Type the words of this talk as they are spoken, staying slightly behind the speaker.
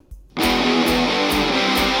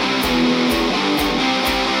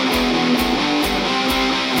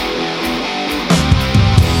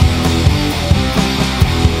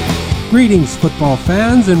Greetings, football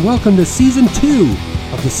fans, and welcome to Season 2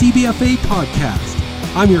 of the CBFA podcast.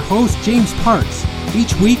 I'm your host, James Parks.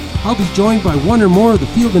 Each week, I'll be joined by one or more of the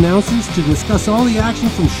field announcers to discuss all the action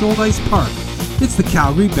from Shoaldice Park. It's the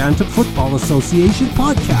Calgary Bantam Football Association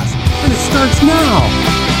podcast, and it starts now!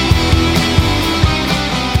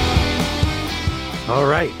 All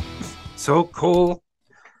right, so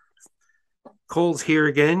Cole's here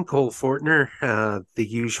again, Cole Fortner, the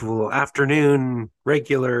usual afternoon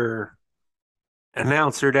regular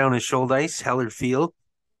announcer down at Shoaldice, Hellard Field.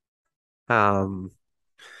 I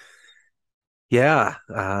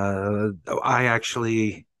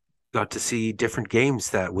actually got to see different games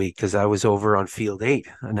that week because I was over on Field 8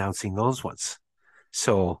 announcing those ones.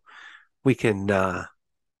 So we can,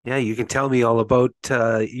 you can tell me all about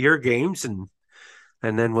your games, and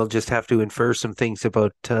then we'll just have to infer some things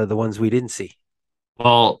about the ones we didn't see.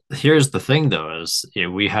 Well, here's the thing, though, is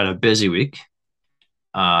we had a busy week.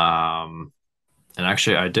 And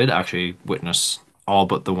actually, I did witness all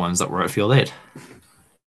but the ones that were at Field 8.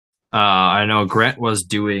 I know Grant was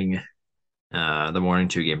doing the morning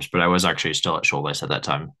two games, but I was actually still at Shoaldice at that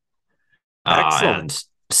time. Excellent. And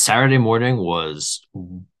Saturday morning was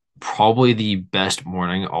probably the best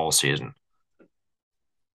morning all season.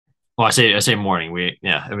 Well, I say morning.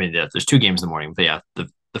 There's two games in the morning, but yeah,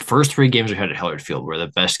 the first three games we had at Hellard Field were the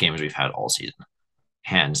best games we've had all season,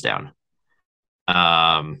 hands down.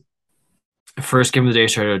 First game of the day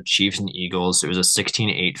started with Chiefs and Eagles. It was a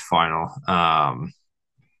 16-8 final.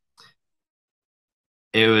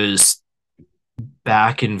 It was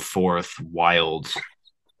back and forth, wild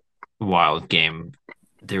game.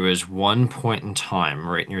 There was one point in time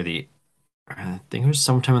right near I think it was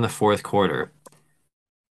sometime in the fourth quarter.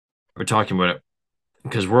 We're talking about it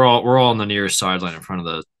because we're all on the near sideline in front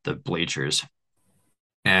of the bleachers,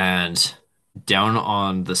 and down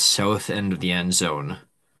on the south end of the end zone,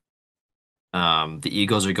 the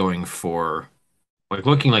Eagles are going for,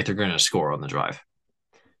 looking like they're going to score on the drive.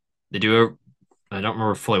 They do. I don't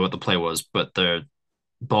remember fully what the play was, but the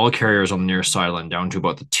ball carrier is on the near sideline down to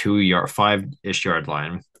about the 5-ish yard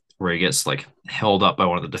line, where he gets held up by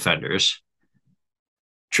one of the defenders.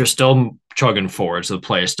 Still chugging forward, so the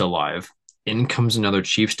play is still live. In comes another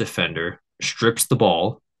Chiefs defender, strips the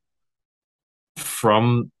ball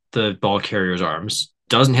from the ball carrier's arms,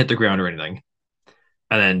 doesn't hit the ground or anything,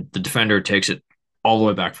 and then the defender takes it all the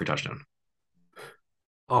way back for a touchdown.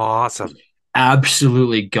 Awesome.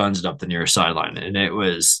 Absolutely guns it up the near sideline, and it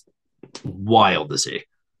was wild to see.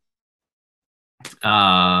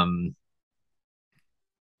 So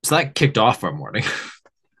that kicked off our morning.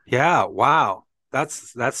 Yeah, wow.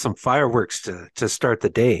 That's some fireworks to start the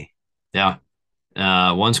day. Yeah.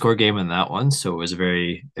 One score game in that one, so it was a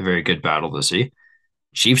very good battle to see.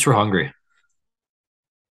 Chiefs were hungry.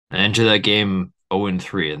 And into that game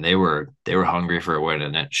 0-3, and they were hungry for a win,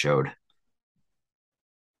 and it showed.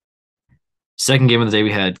 Second game of the day,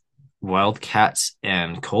 we had Wildcats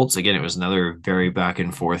and Colts. Again, it was another very back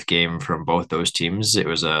and forth game from both those teams. It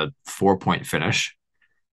was a 4-point finish.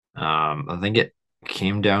 I think it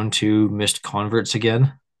came down to missed converts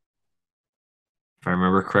again, if I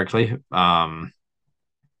remember correctly. Again,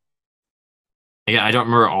 I don't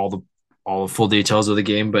remember all the full details of the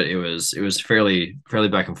game, but it was fairly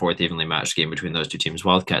back and forth, evenly matched game between those two teams.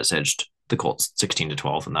 Wildcats edged the Colts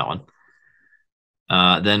 16-12 in that one.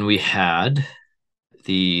 Then we had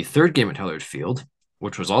the third game at Hellard Field,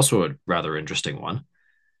 which was also a rather interesting one.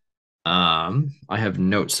 I have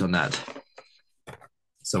notes on that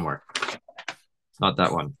somewhere. Not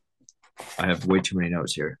that one. I have way too many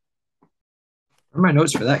notes here. Where are my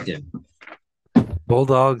notes for that game?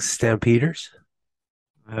 Bulldogs, Stampeders.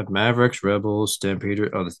 I have Mavericks, Rebels,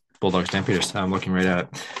 Stampeders. Oh, the Bulldogs, Stampeders. I'm looking right at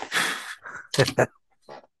it.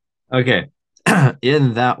 Okay.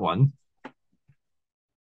 In that one,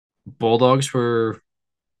 Bulldogs were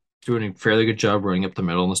doing a fairly good job running up the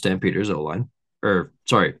middle on the Stampeders O-line. Or,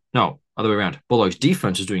 sorry, no, other way around. Bulldogs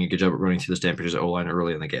defense was doing a good job at running through the Stampeders O-line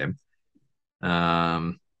early in the game.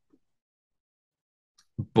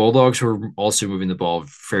 Bulldogs were also moving the ball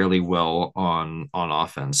fairly well on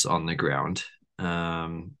offense on the ground.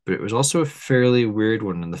 But it was also a fairly weird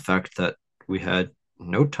one in the fact that we had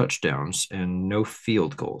no touchdowns and no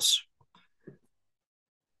field goals.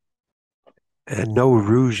 And no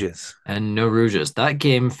rouges. That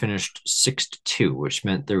game finished 6-2, which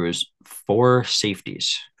meant there was 4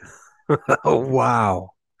 safeties. Oh,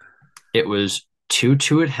 wow. It was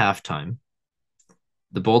 2-2 at halftime.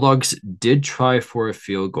 The Bulldogs did try for a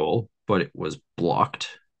field goal, but it was blocked.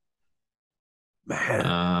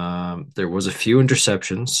 Man. There was a few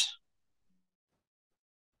interceptions.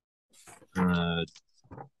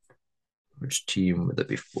 Which team would that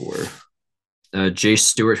be for? Jace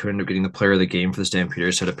Stewart, who ended up getting the player of the game for the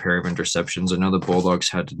Stampeders, had a pair of interceptions. I know the Bulldogs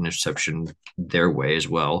had an interception their way as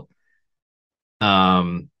well.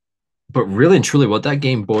 But really and truly, what that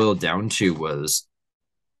game boiled down to was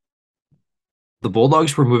the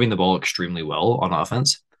Bulldogs were moving the ball extremely well on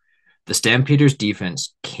offense. The Stampeders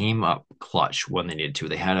defense came up clutch when they needed to.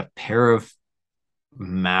 They had a pair of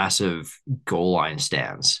massive goal line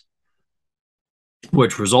stands,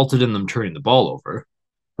 which resulted in them turning the ball over.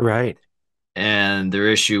 Right. And their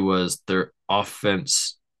issue was their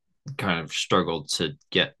offense kind of struggled to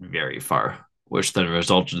get very far, which then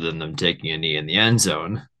resulted in them taking a knee in the end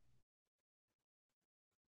zone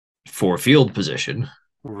for field position.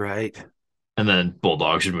 Right. And then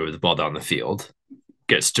Bulldogs would move the ball down the field,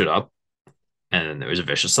 get stood up, and then there was a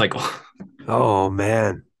vicious cycle. Oh,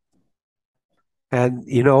 man. And,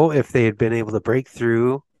 if they had been able to break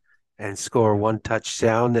through and score one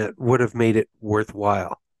touchdown, that would have made it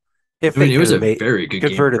worthwhile. If I they mean, it could was have a very good game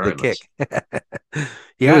converted the regardless. kick.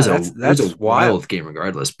 Yeah, It was that's a wild. wild game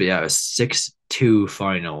regardless. But yeah, a 6-2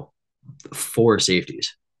 final, 4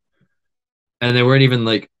 safeties. And they weren't even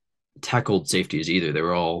like tackled safeties either. They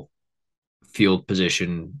were all field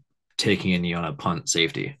position, taking a knee on a punt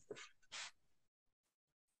safety.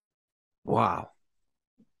 Wow.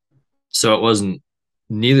 So it wasn't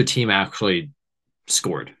neither team actually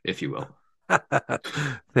scored, if you will.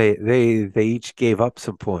 They each gave up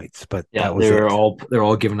some points, but Yeah, that was it. they're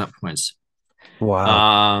all giving up points. Wow.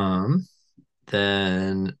 Um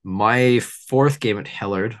then my fourth game at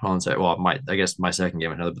Hillard, well, I guess my second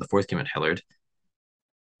game at Hillard, but the fourth game at Hillard,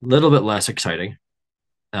 a little bit less exciting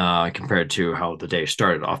compared to how the day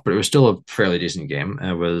started off, but it was still a fairly decent game.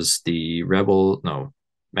 It was the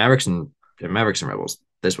Mavericks and Rebels.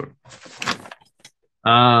 This one.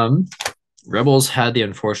 Rebels had the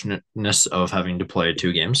unfortunateness of having to play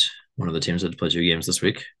 2 games. One of the teams had to play 2 games this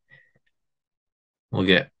week. We'll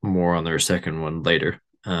get more on their second one later.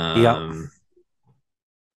 Yep.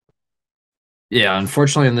 Yeah,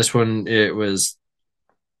 unfortunately, in this one, it was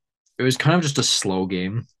kind of just a slow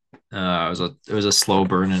game. It was a slow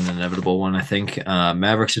burn and inevitable one. I think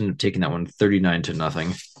Mavericks ended up taking that one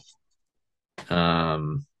 39-0.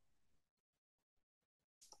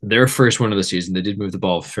 Their first one of the season, they did move the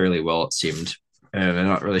ball fairly well, it seemed. And I'm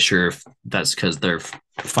not really sure if that's because they're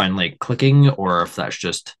finally clicking or if that's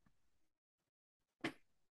just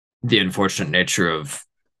the unfortunate nature of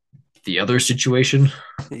the other situation.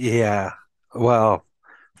 Yeah. Well,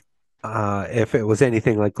 if it was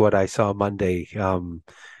anything like what I saw Monday, the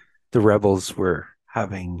Rebels were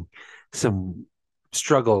having some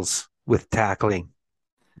struggles with tackling,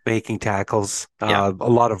 making tackles, Yeah, a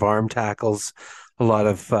lot of arm tackles, a lot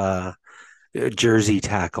of jersey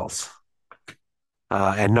tackles,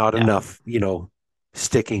 and not yeah, enough,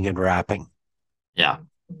 sticking and wrapping. yeah.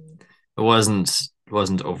 It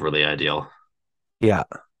wasn't overly ideal. Yeah.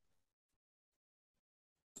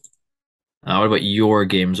 What about your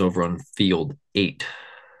games over on Field 8?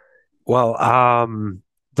 Well,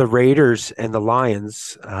 the Raiders and the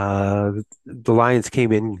Lions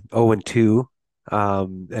came in 0-2,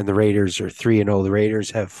 and the Raiders are 3-0. The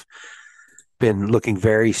Raiders have been looking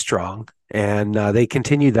very strong, and they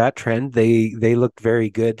continued that trend. They looked very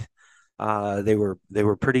good. They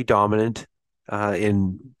were pretty dominant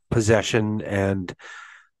in possession and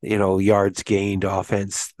yards gained,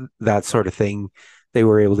 offense, that sort of thing. They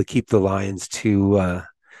were able to keep the Lions to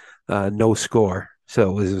no score.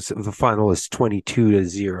 So the final was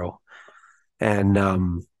 22-0.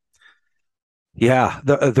 And yeah,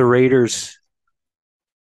 the Raiders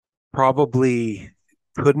probably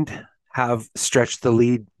couldn't have stretched the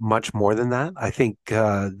lead much more than that. I think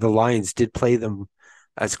the Lions did play them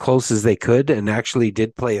as close as they could and actually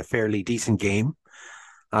did play a fairly decent game.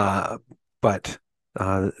 But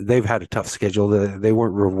they've had a tough schedule. They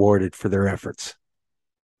weren't rewarded for their efforts.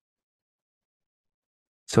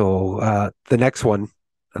 So the next one,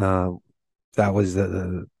 uh, that was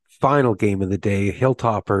the final game of the day,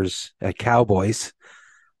 Hilltoppers at Cowboys.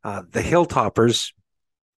 The Hilltoppers,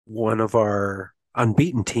 one of our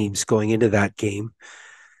unbeaten teams going into that game,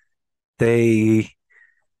 they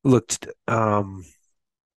looked, how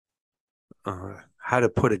to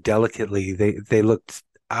put it delicately, they looked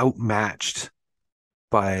outmatched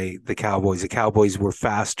by the Cowboys. The Cowboys were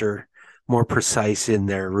faster, more precise in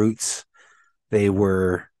their routes. They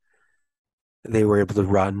were able to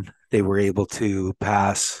run. They were able to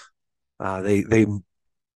pass. They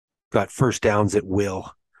got first downs at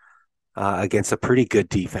will against a pretty good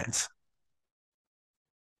defense.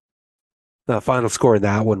 The final score in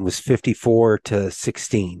that one was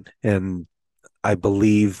 54-16, and I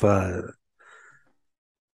believe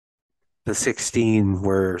The 16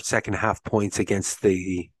 were second half points against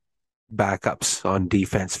the backups on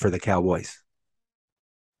defense for the Cowboys,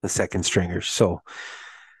 the second stringers. So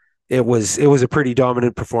it was a pretty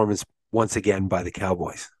dominant performance once again by the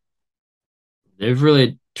Cowboys. They've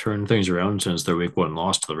really turned things around since their week one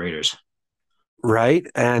loss to the Raiders. Right?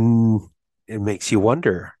 And it makes you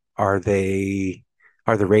wonder, are the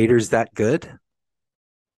Raiders that good?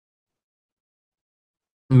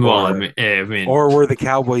 Well, Or I mean, or were the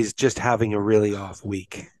Cowboys just having a really off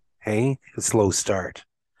week? Hey, a slow start.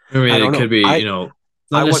 I don't it know. could be, not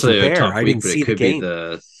I wasn't necessarily a there. tough I week, didn't but it see the could be game.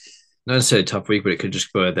 not necessarily a tough week, but it could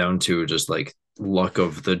just go down to just like luck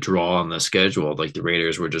of the draw on the schedule. Like the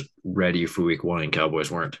Raiders were just ready for week one and Cowboys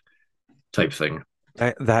weren't, type thing.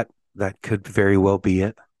 That could very well be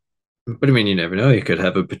it. But I mean, you never know. You could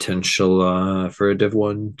have a potential for a Div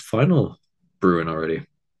 1 final brewing already.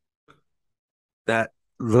 That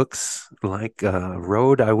looks like a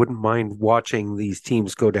road I wouldn't mind watching these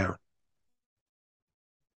teams go down.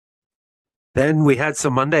 Then we had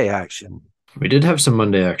some Monday action. We did have some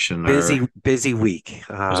Monday action. Busy week. It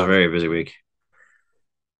was a very busy week.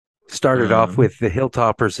 Started off Um, with the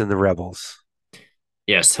Hilltoppers and the Rebels.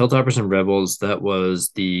 yes, Hilltoppers and Rebels. That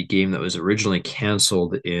was the game that was originally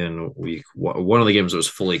canceled in week one. One of the games that was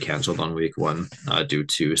fully canceled on week one due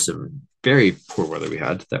to some very poor weather we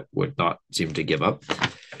had that would not seem to give up.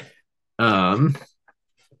 Um,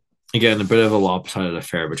 again, a bit of a lopsided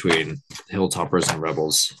affair between Hilltoppers and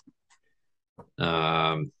Rebels.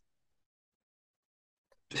 Um,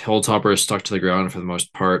 Hilltoppers stuck to the ground for the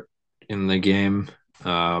most part in the game,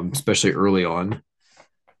 especially early on.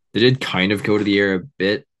 They did kind of go to the air a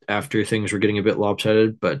bit after things were getting a bit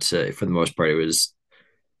lopsided, but for the most part, it was,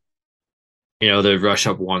 the rush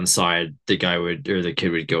up one side, the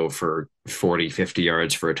kid would go for 40, 50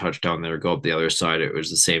 yards for a touchdown. They would go up the other side. It was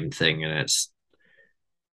the same thing. And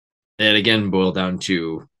it again boiled down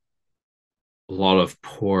to a lot of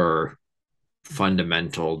poor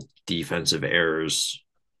fundamental defensive errors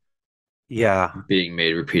Yeah. being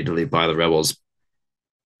made repeatedly by the Rebels.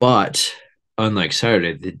 But unlike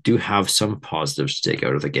Saturday, they do have some positives to take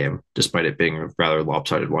out of the game, despite it being a rather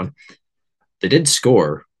lopsided one. They did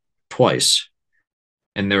score twice,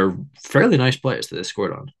 and they're fairly nice plays that they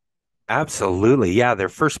scored on. Absolutely. Yeah, their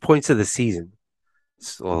first points of the season.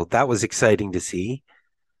 So that was exciting to see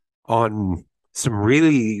on some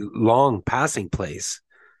really long passing plays.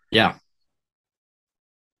 Yeah,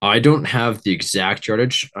 I don't have the exact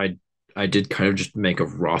yardage. I did kind of just make a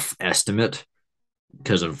rough estimate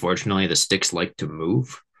because unfortunately the sticks like to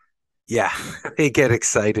move. Yeah, they get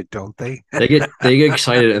excited, don't they? They get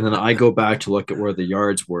excited, and then I go back to look at where the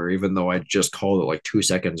yards were, even though I just called it like 2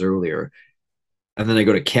 seconds earlier. And then I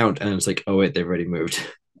go to count, and it's like, oh wait, they've already moved.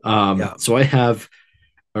 Yeah. So I have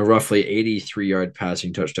a roughly 83-yard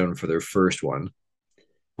passing touchdown for their first one, and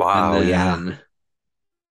Wow. Yeah. then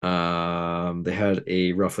they had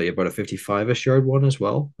a roughly about a 55-ish yard one as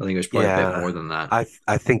well. I think it was probably a bit Yeah. more than that.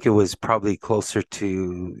 I think it was probably closer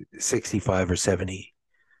to 65 or 70.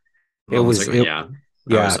 It Well, was it yeah,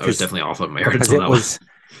 yeah, I was because definitely off on my yards because on it that one. was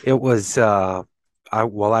it was I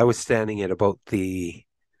was standing at about the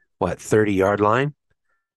 30-yard line,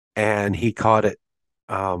 and he caught it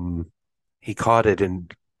in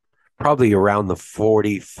probably around the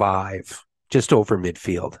 45, just over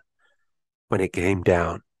midfield when it came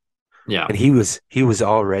down. Yeah, And he was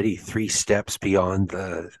already 3 steps beyond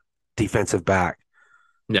the defensive back.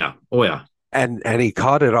 yeah, oh yeah, And he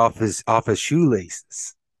caught it off his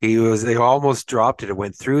shoelaces. They almost dropped it. It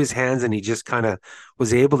went through his hands, and he just kind of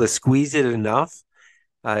was able to squeeze it enough.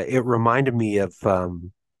 It reminded me of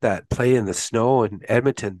that play in the snow in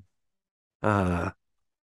Edmonton. Was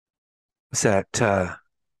that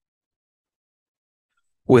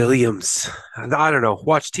Williams? I don't know.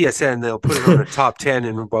 Watch TSN. They'll put it on a top 10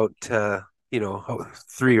 in about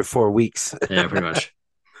 3 or 4 weeks. yeah, pretty much.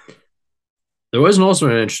 There was also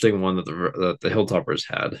an interesting one that the Hilltoppers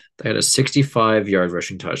had. They had a 65-yard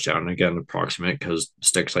rushing touchdown, again approximate because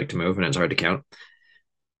sticks like to move and it's hard to count.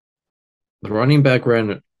 The running back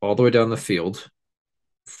ran all the way down the field,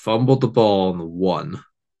 fumbled the ball on the one.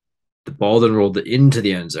 The ball then rolled into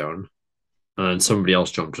the end zone, and then somebody else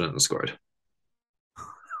jumped in and scored.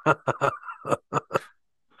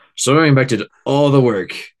 So running back did all the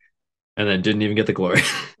work and then didn't even get the glory.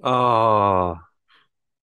 Oh,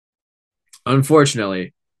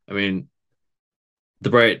 Unfortunately, I mean, the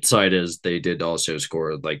bright side is they did also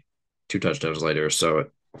score like 2 touchdowns later. So,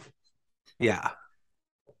 yeah.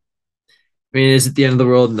 I mean, is it the end of the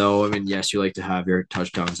world? No. I mean, yes, you like to have your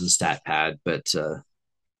touchdowns and stat pad, but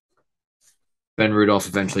Ben Rudolph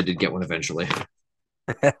eventually did get one eventually.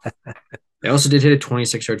 They also did hit a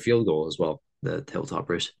 26-yard field goal as well, the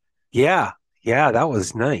Hilltoppers. Yeah, yeah, that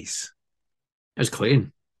was nice. It was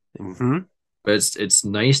clean, Hmm. but it's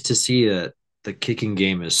nice to see that the kicking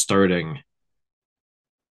game is starting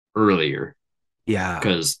earlier Yeah,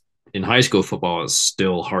 because in high school football it's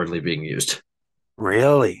still hardly being used.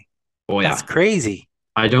 really. Oh That's yeah, crazy.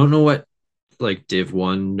 I don't know what like Div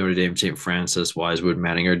One, Notre Dame, St. Francis, Wisewood,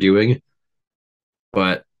 Manning are doing,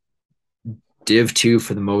 but Div Two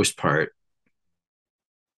for the most part,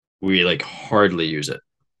 we like hardly use it.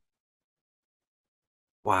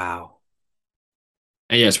 Wow.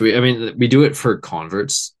 And yes, I mean, we do it for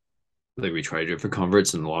converts. Like we try to do it for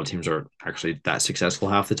converts, and a lot of teams aren't actually that successful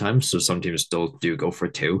half the time. So some teams still do go for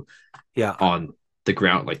two Yeah. on the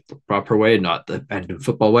ground, like the proper way, not the abandoned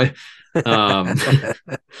football way. Um,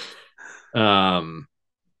 um,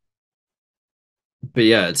 but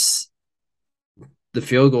yeah, it's the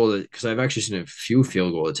field goal because I've actually seen a few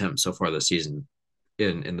field goal attempts so far this season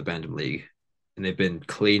in the Bantam League, and they've been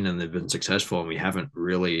clean and they've been successful, and we haven't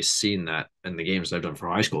really seen that in the games I've done for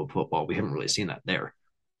high school football. We haven't really seen that there.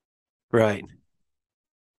 Right.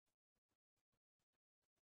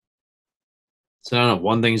 So I don't know.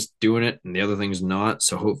 One thing's doing it, and the other thing's not.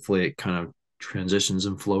 So hopefully, it kind of transitions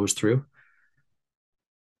and flows through.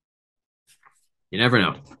 You never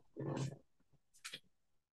know.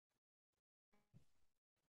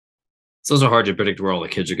 It's also hard to predict where all the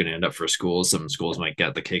kids are going to end up for schools. Some schools might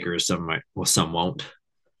get the kickers, some might, well, some won't,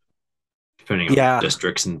 depending on Yeah.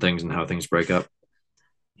 districts and things and how things break up.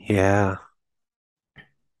 Yeah.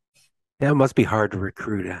 Yeah, it must be hard to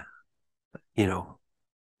recruit you know,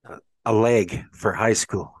 a leg for high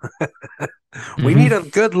school. We need Mm-hmm. a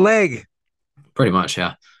good leg. Pretty much,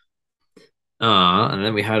 yeah. And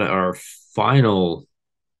then we had our final,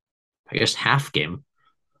 I guess, half game.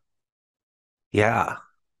 Yeah.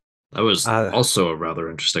 That was Uh, also a rather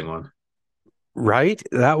interesting one. right?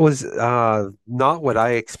 That was not what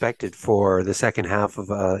I expected for the second half of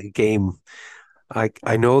a game.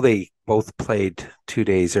 I know they both played 2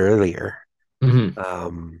 days earlier. Mm-hmm.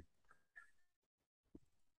 Um,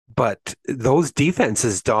 but those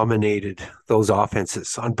defenses dominated those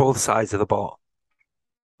offenses on both sides of the ball.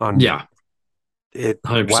 On Yeah, it,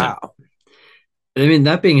 100%. wow. I mean,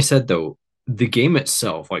 that being said, though, the game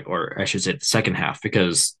itself, like, or I should say the second half,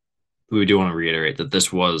 because we do want to reiterate that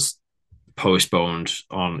this was postponed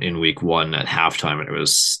on in week one at halftime, and it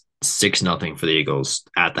was 6-0 for the Eagles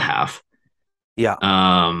at the half. Yeah.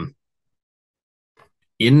 Um,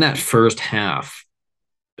 in that first half,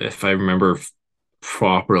 if I remember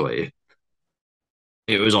properly,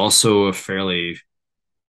 it was also a fairly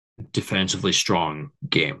defensively strong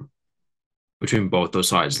game between both those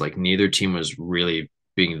sides. Like neither team was really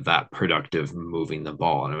being that productive moving the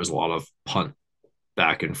ball, and it was a lot of punt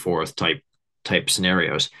back and forth type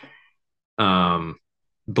scenarios. Um,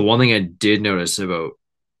 the one thing I did notice about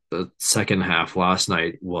the second half last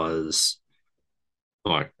night was,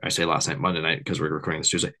 well, I say last night, Monday night, because we're recording this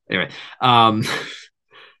Tuesday. Anyway, um,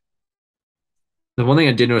 the one thing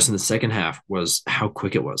I did notice in the second half was how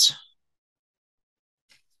quick it was.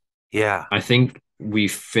 Yeah. I think we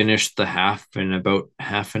finished the half in about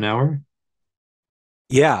half an hour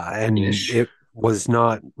Yeah. And ish. it was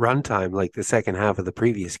not runtime like the second half of the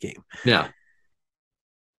previous game. Yeah,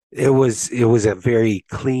 It was a very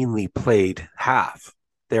cleanly played half. it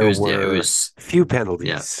There was. Yeah, it were was. few Yeah,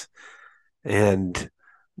 penalties and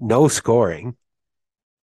no scoring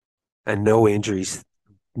and no injuries,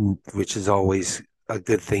 which is always a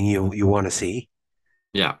good thing you want to see.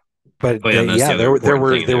 yeah. But Oh yeah, and that's the yeah, other there important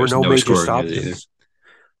were thing. there There were was no no major scoring either. stoppages.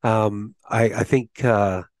 I think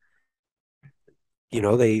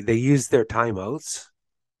they used their timeouts.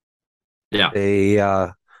 Yeah. They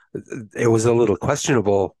it was a little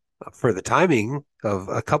questionable for the timing of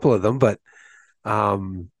a couple of them, but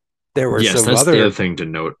um, there were Yes, some that's the other other thing to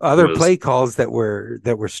note other was play calls that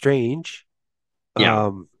were strange. yeah.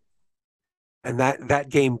 Um, and that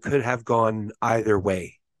game could have gone either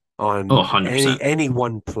way Oh, on any 100%. any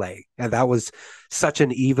one play, and that was such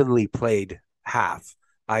an evenly played half.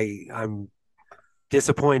 I'm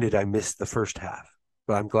disappointed I missed the first half,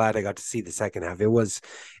 but I'm glad I got to see the second half. It was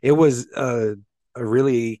a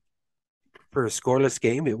really, for a scoreless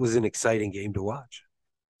game, it was an exciting game to watch.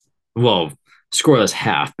 Well, scoreless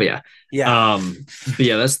half, but yeah. Yeah, But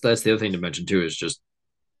yeah, that's the other thing to mention too is just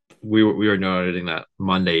we were noting that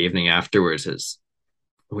Monday evening afterwards is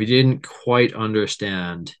we didn't quite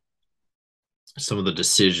understand some of the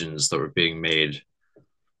decisions that were being made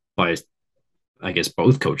by I guess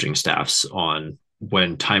both coaching staffs on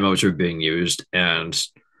when timeouts are being used and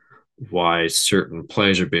why certain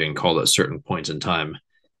plays are being called at certain points in time.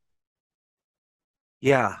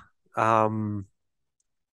 Yeah. Um,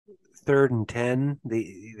 3rd and 10, the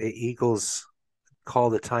Eagles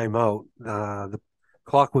called a timeout. The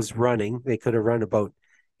clock was running. They could have run about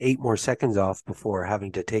 8 more seconds off before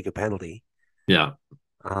having to take a penalty. Yeah.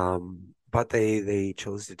 But they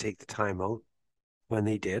chose to take the timeout when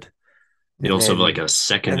they did. You And also have like then a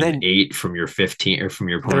second and and then 8 from your 15 or from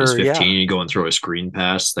your opponent's they're 15. yeah, You go and throw a screen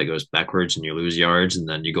pass that goes backwards and you lose yards. And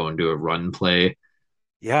then you go and do a run play.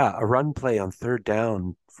 yeah, a run play on 3rd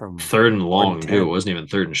down from Third and fourth and long, too. It 10. wasn't even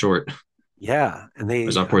third and short. It Yeah. And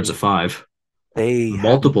was they I upwards of mean 5 they hadn't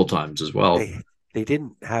multiple times as well. they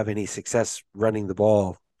didn't have any success running the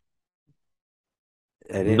ball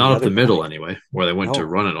at any Not up other the middle, point. anyway, where they went to No.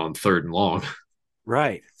 run it on third and long.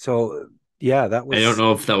 Right. So yeah, that I don't was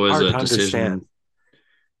know if that was hard a to understand. decision.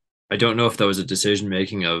 I don't know if that was a decision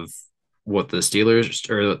making of what the Steelers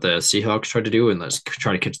or what the Seahawks tried to do, and let's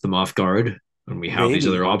try to catch them off guard when we have these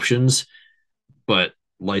other Maybe. options. But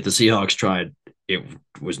like the Seahawks tried, it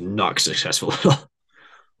was not successful at all.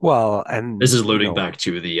 Well, This and is alluding back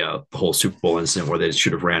to the whole Super Bowl incident where they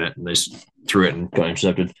should have ran it and they threw it and got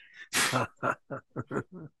intercepted.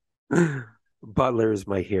 Butler is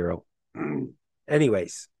my hero.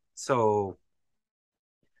 Anyways, so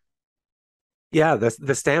yeah,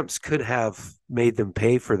 the Stamps could have made them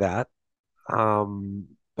pay for that.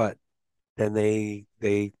 But then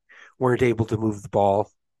they weren't able to move the ball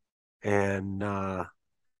and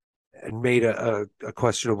made a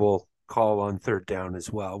questionable call on 3rd down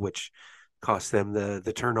as well, which cost them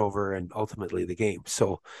the turnover and ultimately the game.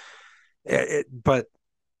 So, but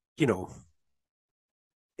you know,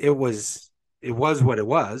 it was it was what it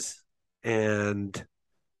was, and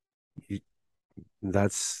you,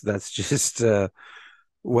 that's just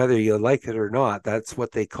whether you like it or not. That's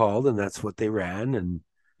what they called, and that's what they ran. And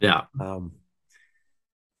Yeah, um,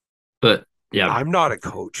 but yeah, I'm not a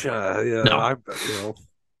coach. no, I'm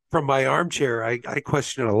from my armchair, I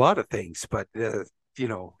question a lot of things, but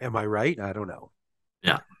am I right? I don't know.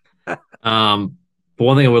 yeah. But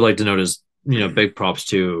one thing I would like to note is, big props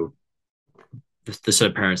to the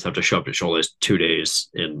said parents have to show up to Shoulders 2 days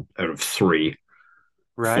in out of three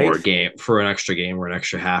for Right? a game for an extra game or an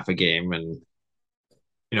extra half a game, and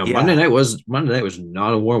Monday Yeah. night was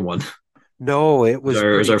not a warm one. No, it was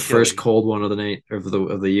It was pretty our first chilly. cold one of the night of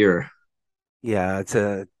the year, Yeah, it's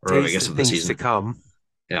a or I taste guess of of the things to season. come.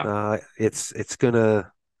 Yeah, It's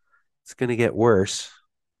gonna get worse,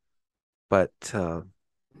 but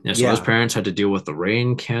yeah. So those yeah, parents had to deal with the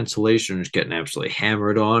rain cancellations, getting absolutely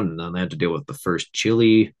hammered on, and then they had to deal with the first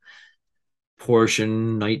chilly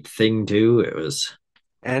portion night thing too. It was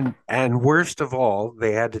and worst of all,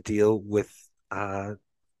 they had to deal with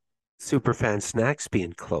Superfan Snacks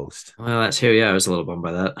being closed. well, that's here. Yeah, I was a little bummed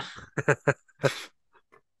by that.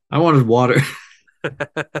 I wanted water.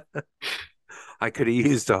 I could have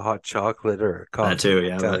used a hot chocolate or a That coffee, too. I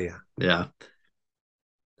Yeah, tell but you. yeah,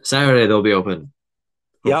 Saturday they'll be open.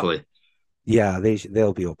 Yep. Hopefully, Yeah,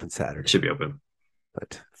 they'll be open it should Saturday. be open.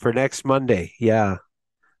 But for next Monday, yeah,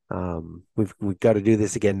 we've got to do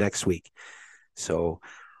this again next week. So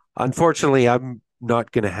unfortunately, I'm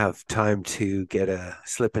not going to have time to get a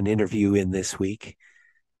slip an interview in this week,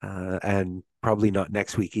 and probably not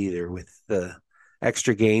next week either. With the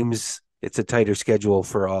extra games, it's a tighter schedule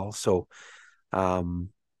for all. So um,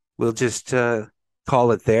 we'll just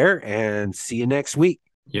call it there and see you next week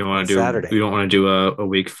You on want to do? We Saturday. don't want to do a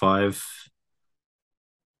week 5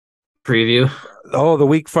 preview. Oh, the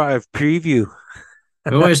week 5 preview.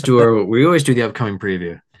 We always do the upcoming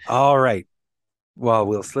preview. All right. Well,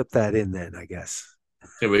 we'll slip that in then, I guess.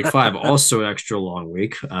 Yeah, week 5 also extra long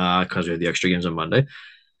week because we have the extra games on Monday.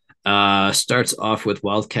 Starts off with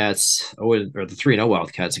Wildcats or the 3-0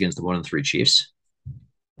 Wildcats against the 1-3 Chiefs.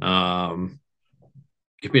 Um,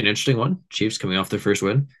 could be an interesting one. Chiefs coming off their first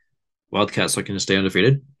win. Wildcats looking to stay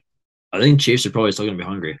undefeated. I think Chiefs are probably still going to be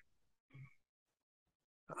hungry.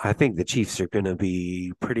 I think the Chiefs are going to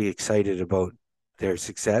be pretty excited about their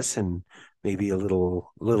success and maybe a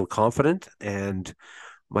little confident and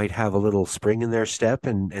might have a little spring in their step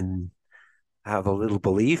and have a little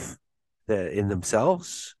belief that in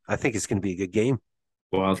themselves. I think it's going to be a good game.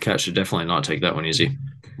 Wildcats should definitely not take that one easy.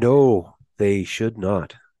 No, they should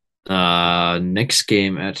not. Next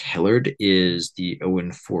game at Hillard is the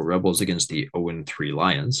 0-4 Rebels against the 0-3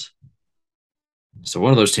 Lions. So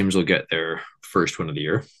one of those teams will get their first win of the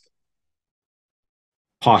year.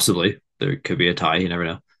 Possibly. There could be a tie. You never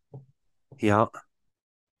know. Yeah,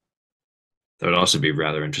 That would also be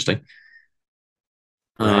rather interesting.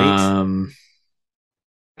 right. Um,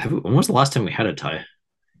 when was the last time we had a tie?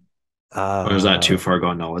 Or is that too Uh, far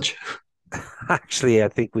gone knowledge? Actually, I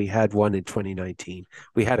think we had one in 2019.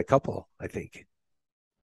 We had a couple, I think.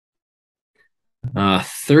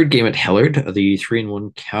 Third game at Hellard, the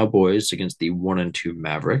 3-1 Cowboys against the 1-2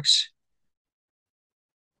 Mavericks.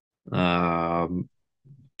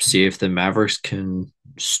 See if the Mavericks can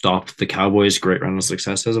stop the Cowboys' great run of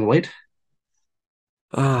success as of late.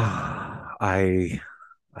 I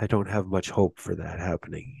don't have much hope for that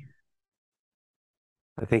happening.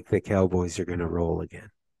 I think the Cowboys are going to roll again.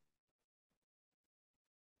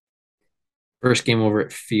 First game over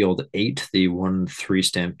at Field 8, the 1-3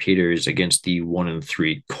 Stampeders against the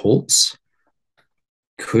 1-3 Colts.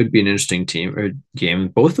 Could be an interesting game.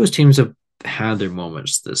 Both those teams have had their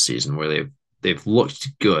moments this season where they've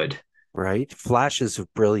looked good, right? Flashes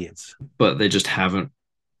of brilliance, but they just haven't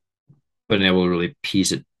been able to really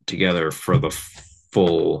piece it together for the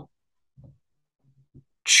full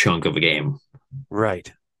chunk of a game.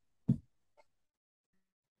 Right.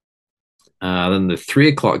 Then the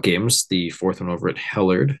 3:00 games, the fourth one over at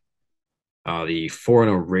Hellard, the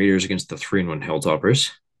 4-0 Raiders against the 3-1 Hilltoppers.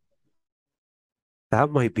 That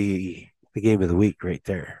might be the game of the week right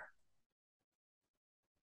there.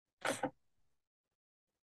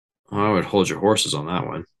 I would hold your horses on that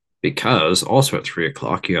one because also at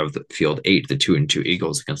 3:00 you have the Field 8, the 2-2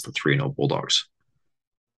 Eagles against the 3-0 Bulldogs.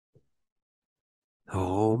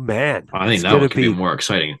 Oh man, I think that one could be more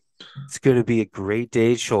exciting. It's going to be a great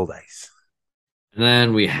day at Shoaldice. And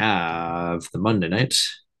then we have the Monday night,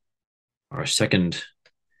 our second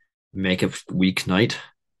makeup week night.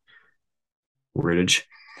 Wordage.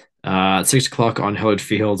 At 6:00 on Hillard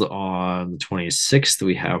Field on the 26th,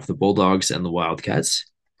 we have the Bulldogs and the Wildcats.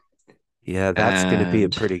 Yeah, that's going to be a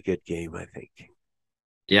pretty good game, I think.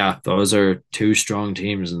 Yeah, those are two strong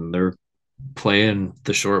teams, and they're playing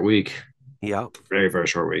the short week. Yeah, very, very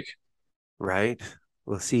short week. Right.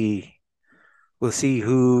 We'll see. We'll see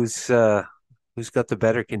who's got the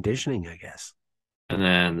better conditioning, I guess. And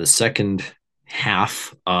then the second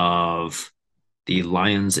half of the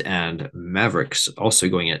Lions and Mavericks also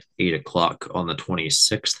going at 8:00 on the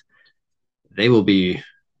 26th. They will be,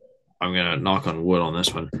 I'm going to knock on wood on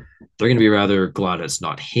this one, they're going to be rather glad it's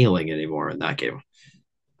not hailing anymore in that game.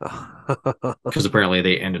 Because apparently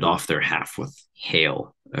they ended off their half with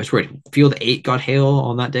hail. I swear, Field 8 got hail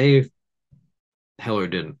on that day. Heller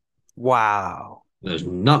didn't. Wow. There's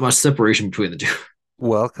not much separation between the two.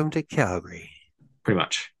 Welcome to Calgary. Pretty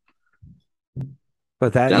much.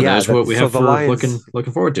 But that's what we have for Lions,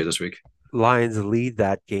 looking forward to this week. Lions lead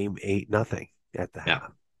that game 8-0 at the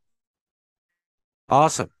half.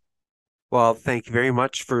 Awesome. Well, thank you very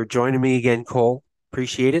much for joining me again, Cole.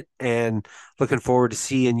 Appreciate it. And looking forward to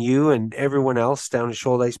seeing you and everyone else down at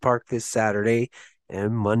Shoaldice Park this Saturday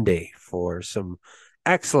and Monday for some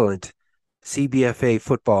excellent CBFA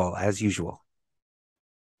football as usual.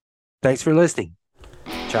 Thanks for listening.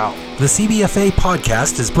 Ciao. The CBFA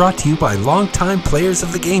podcast is brought to you by longtime players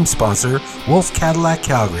of the game sponsor, Wolf Cadillac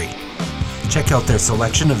Calgary. Check out their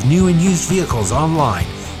selection of new and used vehicles online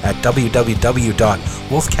at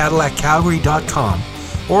www.wolfcadillaccalgary.com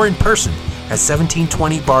or in person at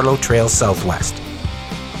 1720 Barlow Trail Southwest.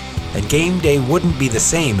 And game day wouldn't be the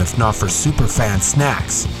same if not for Superfan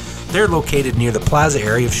Snacks. They're located near the plaza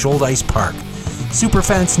area of Shoaldice Park.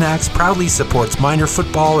 Superfan Snacks proudly supports minor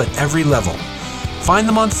football at every level. Find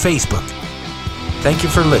them on Facebook. Thank you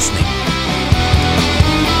for listening.